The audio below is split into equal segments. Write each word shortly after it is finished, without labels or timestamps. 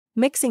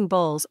Mixing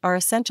bowls are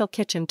essential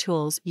kitchen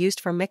tools used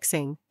for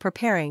mixing,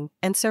 preparing,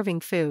 and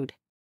serving food.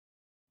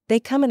 They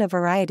come in a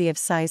variety of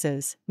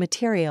sizes,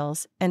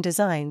 materials, and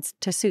designs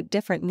to suit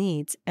different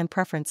needs and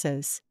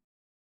preferences.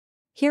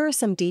 Here are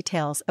some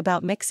details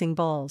about mixing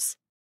bowls.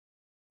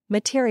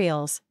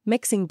 Materials: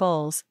 mixing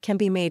bowls can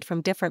be made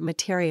from different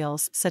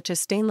materials such as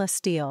stainless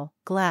steel,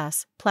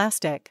 glass,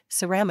 plastic,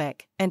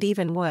 ceramic, and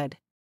even wood.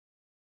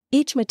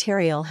 Each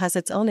material has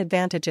its own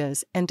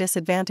advantages and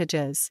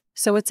disadvantages,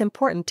 so it's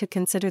important to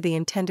consider the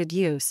intended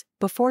use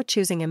before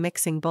choosing a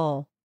mixing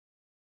bowl.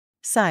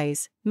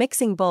 Size: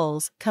 mixing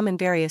bowls come in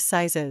various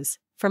sizes,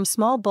 from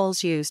small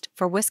bowls used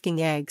for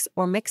whisking eggs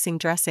or mixing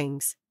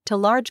dressings, to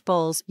large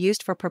bowls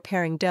used for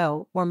preparing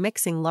dough or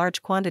mixing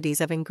large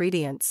quantities of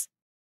ingredients.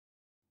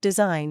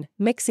 Design: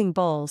 mixing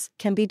bowls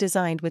can be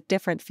designed with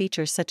different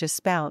features such as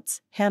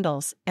spouts,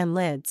 handles, and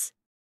lids.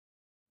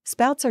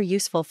 Spouts are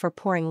useful for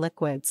pouring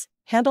liquids,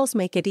 handles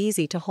make it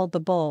easy to hold the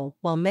bowl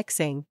while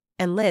mixing,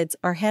 and lids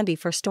are handy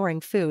for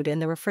storing food in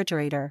the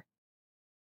refrigerator.